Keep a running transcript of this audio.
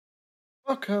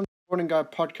Welcome to the Morning Guide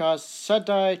Podcast.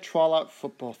 Saturday, Twilight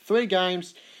Football. 3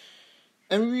 games.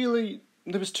 And really,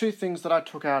 there was 2 things that I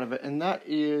took out of it. And that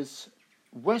is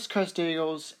West Coast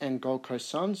Eagles and Gold Coast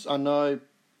Suns. I know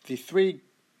the 3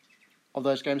 of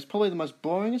those games probably the most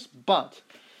boringest. But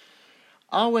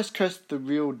are West Coast the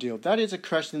real deal? That is a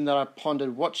question that I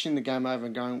pondered watching the game over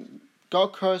and going,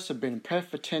 Gold Coast have been in Perth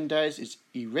for 10 days. It's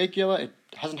irregular. It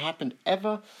hasn't happened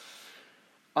ever.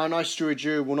 I know Stewie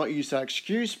Jew will not use that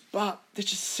excuse, but they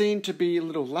just seemed to be a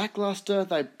little lackluster.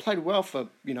 They played well for,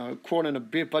 a quarter and a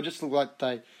bit, but just looked like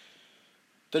they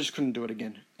just couldn't do it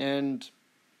again. And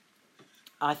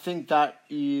I think that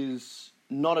is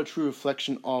not a true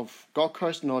reflection of Gold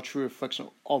Coast, nor a true reflection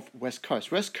of West Coast.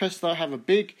 West Coast, though, have a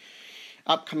big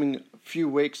upcoming few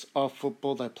weeks of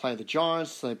football. They play the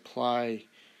Giants, they play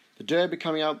the Derby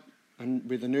coming up, and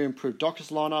with the new improved Dockers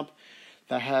lineup.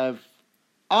 They have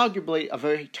arguably a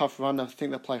very tough run. I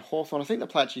think they play Hawthorn. I think they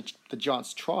play actually the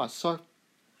Giants twice. So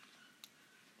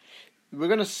we're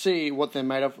going to see what they're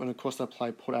made of. And of course they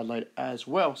play Port Adelaide as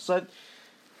well. So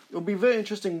it'll be very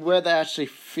interesting where they actually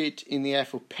fit in the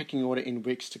AFL pecking order in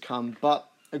weeks to come. But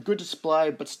a good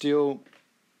display, but still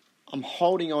I'm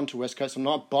holding on to West Coast. I'm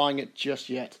not buying it just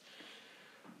yet.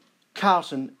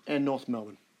 Carlton and North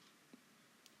Melbourne.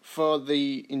 For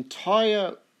the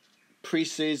entire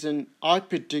pre-season, I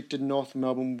predicted North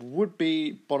Melbourne would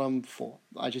be bottom 4.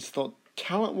 I just thought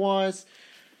talent-wise,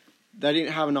 they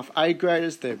didn't have enough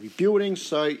A-graders. They're rebuilding,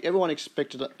 so everyone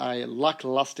expected a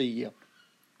lackluster year.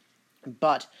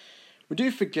 But we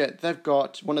do forget they've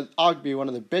got arguably one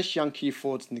of the best young key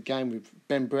forwards in the game with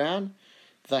Ben Brown.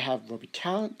 They have Robbie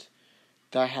Talent.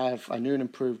 They have a new and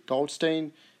improved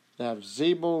Goldstein. They have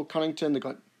Zeeble, Cunnington. They've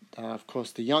got, of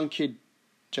course, the young kid,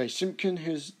 Jay Simpkin,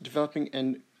 who's developing,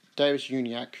 and Davis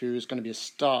Uniacke, who is going to be a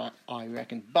star, I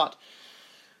reckon. But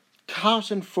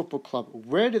Carlton Football Club,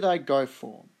 where do they go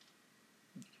for?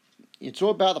 It's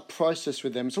all about the process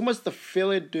with them. It's almost the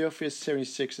Philadelphia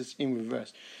 76ers in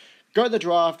reverse. Go to the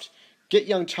draft, get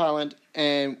young talent,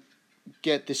 and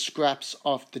get the scraps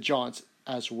off the Giants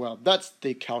as well. That's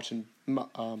the Carlton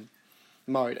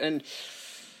mode. And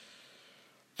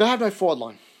they have no forward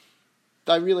line.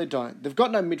 They really don't. They've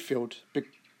got no midfield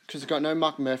because they've got no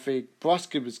Mark Murphy. Bryce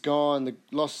Gibb was gone. They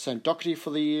lost Sam Doherty for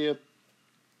the year.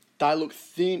 They look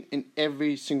thin in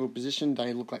every single position.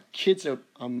 They look like kids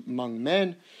among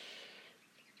men.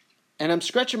 And I'm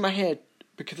scratching my head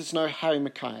because there's no Harry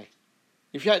Mackay.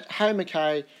 If you had Harry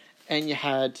Mackay and you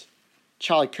had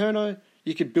Charlie Curnow,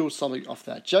 you could build something off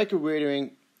that. Jacob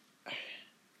Weitering,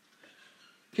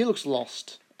 he looks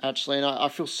lost, actually. And I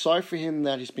feel sorry for him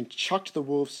that he's been chucked to the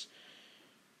Wolves.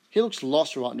 He looks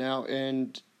lost right now,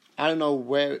 and I don't know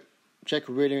where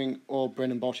Jacob Weitering or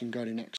Brendan Bolton go to next.